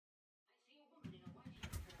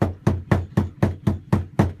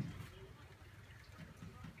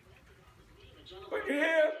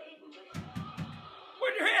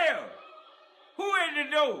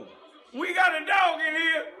No. We got a dog in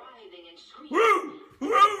here. Woo! Woo!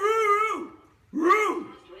 Woo! Woo!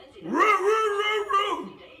 Woo! Woo!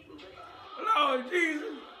 Woo! Lord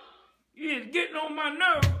Jesus, you is getting on my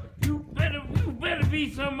nerves. You better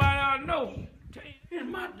be somebody I know. It's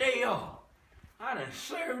my day off. I done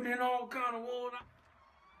served in all kind of water.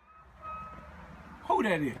 Who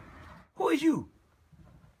that is? Who is you?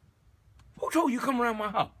 Who told you to come around my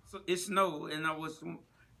house? So it snowed, and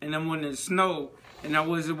I'm when it snowed, and I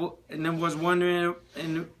was wondering,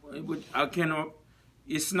 and I cannot.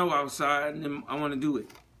 It snow outside, and I want to do it.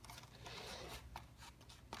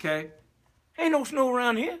 Okay? Ain't no snow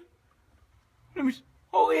around here. Let me.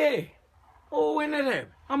 Oh yeah. Oh, when that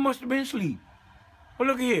happened? I must have been asleep. Well,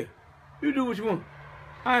 look here. You do what you want.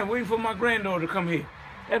 I ain't waiting for my granddaughter to come here.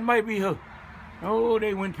 That might be her. Oh,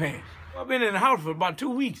 they went past. I've been in the house for about 2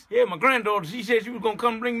 weeks. Yeah, my granddaughter, she said she was gonna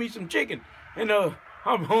come bring me some chicken. And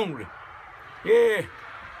I'm hungry. Yeah.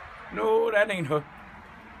 No, that ain't her.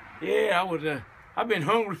 Yeah, I've been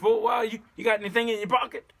hungry for a while. You got anything in your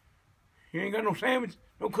pocket? You ain't got no sandwich,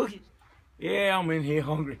 no cookies? Yeah, I'm in here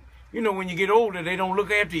hungry. You know, when you get older, they don't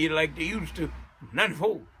look after you like they used to.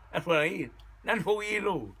 94. That's what I is. 94 years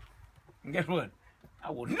old. And guess what?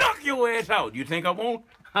 I will knock your ass out. You think I won't?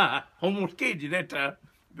 Ha! Almost scared you that time.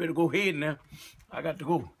 You better go ahead now. I got to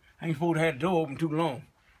go. I ain't supposed to have the door open too long.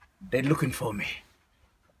 They're looking for me.